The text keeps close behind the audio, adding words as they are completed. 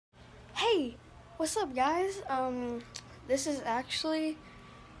What's up, guys? This is actually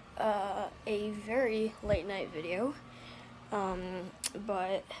a very late night video,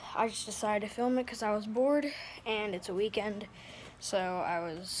 but I just decided to film it because I was bored and it's a weekend, so I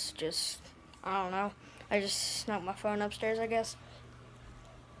was just, I don't know, I just snuck my phone upstairs, I guess.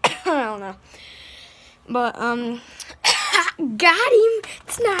 I don't know, but got him.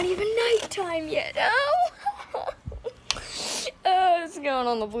 It's not even nighttime yet. What's going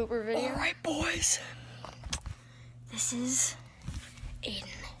on the blooper video? Alright, boys. This is Aiden,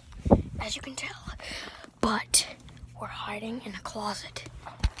 as you can tell. But we're hiding in a closet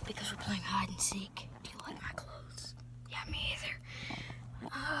because we're playing hide and seek. Do you like my clothes? Yeah, me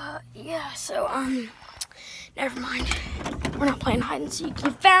either. Yeah, so, never mind. We're not playing hide and seek.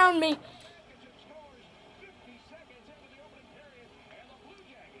 You found me!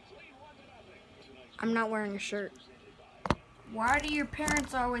 I'm not wearing a shirt. Why do your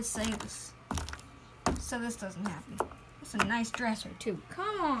parents always say this? So this doesn't happen. It's a nice dresser, too.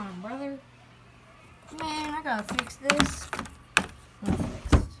 Come on, brother. Man, I gotta fix this.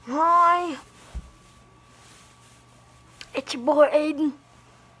 Hi. It's your boy, Aiden.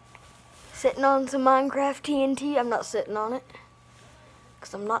 Sitting on some Minecraft TNT. I'm not sitting on it,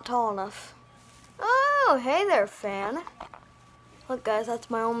 because I'm not tall enough. Oh, hey there, fan. Look, guys, that's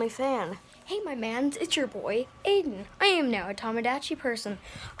my only fan. Hey, my mans, it's your boy, Aiden. I am now a Tomodachi person.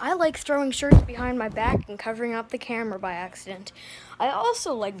 I like throwing shirts behind my back and covering up the camera by accident. I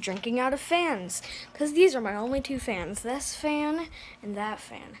also like drinking out of fans, because these are my only two fans, this fan and that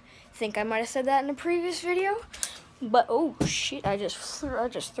fan. Think I might have said that in a previous video, but oh shit, I just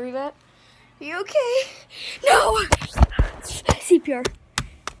threw that. You okay? No! CPR.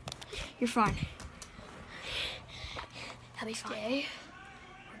 You're fine. I'll be fine. Today,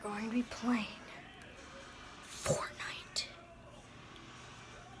 we're going to be playing Fortnite.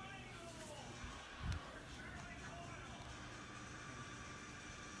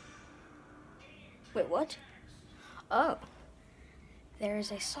 Wait, what? Oh, there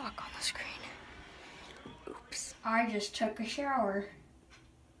is a sock on the screen. Oops. I just took a shower.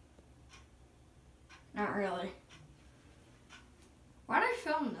 Not really. Why'd I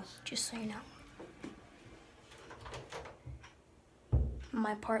film this? Just so you know.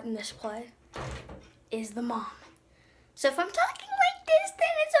 My part in this play is the mom. So if I'm talking like this, then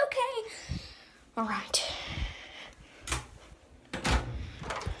it's okay. All right.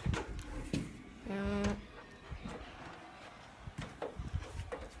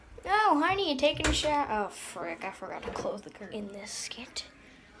 Oh, honey, you taking a shower? Oh, frick, I forgot to close the curtain. In this skit,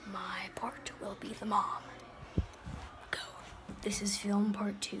 my part will be the mom. Go. This is film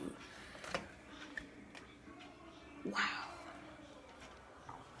part 2. Wow.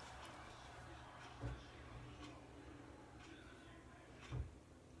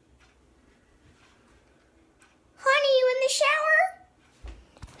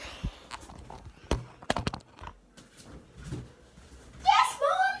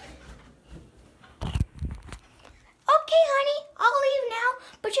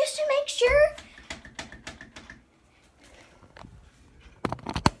 Just to make sure.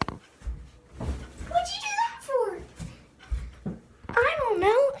 What'd you do that for? I don't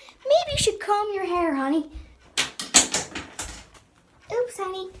know. Maybe you should comb your hair, honey. Oops,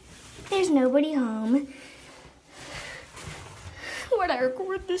 honey. There's nobody home. Why'd I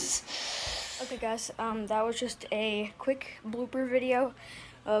record this? Okay, guys, that was just a quick blooper video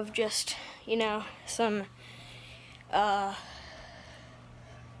of just, you know, some,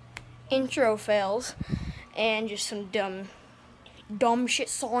 intro fails and just some dumb shit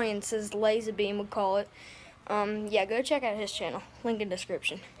science, as Laserbeam would call it. Yeah, go check out his channel, link in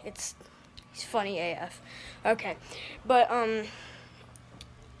description. He's funny AF. Okay, but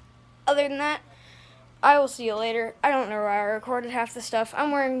other than that, I will see you later. I don't know where I recorded half the stuff.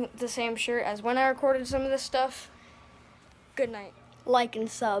 I'm wearing the same shirt as when I recorded some of this stuff. Good night. Like and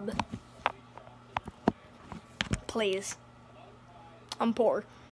sub, please. I'm poor.